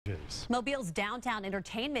Mobile's downtown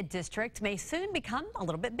entertainment district may soon become a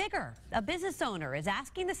little bit bigger. A business owner is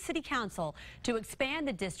asking the city council to expand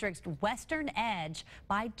the district's western edge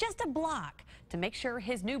by just a block to make sure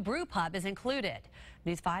his new brew pub is included.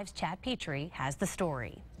 News 5's Chad Petrie has the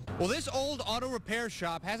story. Well, this old auto repair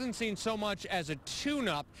shop hasn't seen so much as a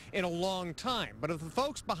tune-up in a long time. But if the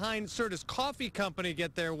folks behind Serda's Coffee Company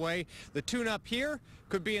get their way, the tune-up here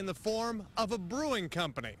could be in the form of a brewing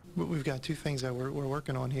company. We've got two things that we're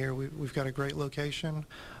working on here. We've got a great location,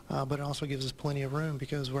 but it also gives us plenty of room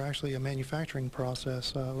because we're actually a manufacturing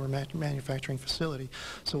process. We're a manufacturing facility,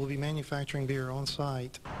 so we'll be manufacturing beer on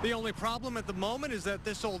site. The only problem at the moment is that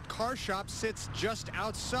this old car shop sits just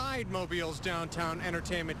outside Mobile's downtown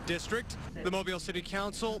entertainment district. The Mobile City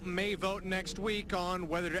Council may vote next week on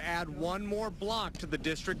whether to add one more block to the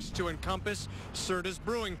district to encompass Serda's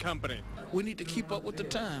Brewing Company. We need to keep up with the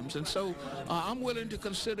times, and so I'm willing to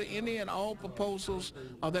consider any and all proposals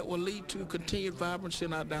that will lead to continued vibrancy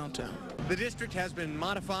in our downtown. The district has been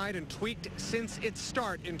modified and tweaked since its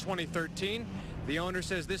start in 2013. The owner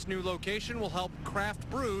says this new location will help craft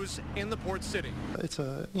brews in the port city. It's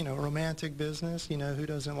a romantic business. Who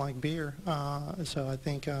doesn't like beer? So I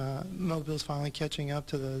think Mobile's finally catching up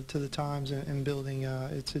to the times and building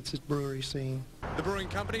its brewery scene. The brewing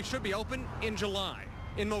company should be open in July.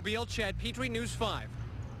 In Mobile, Chad Petrie, News 5.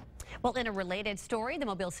 Well, in a related story, the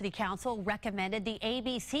Mobile City Council recommended the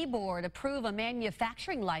ABC Board approve a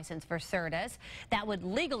manufacturing license for Serda's that would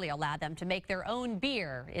legally allow them to make their own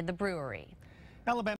beer in the brewery. Alabama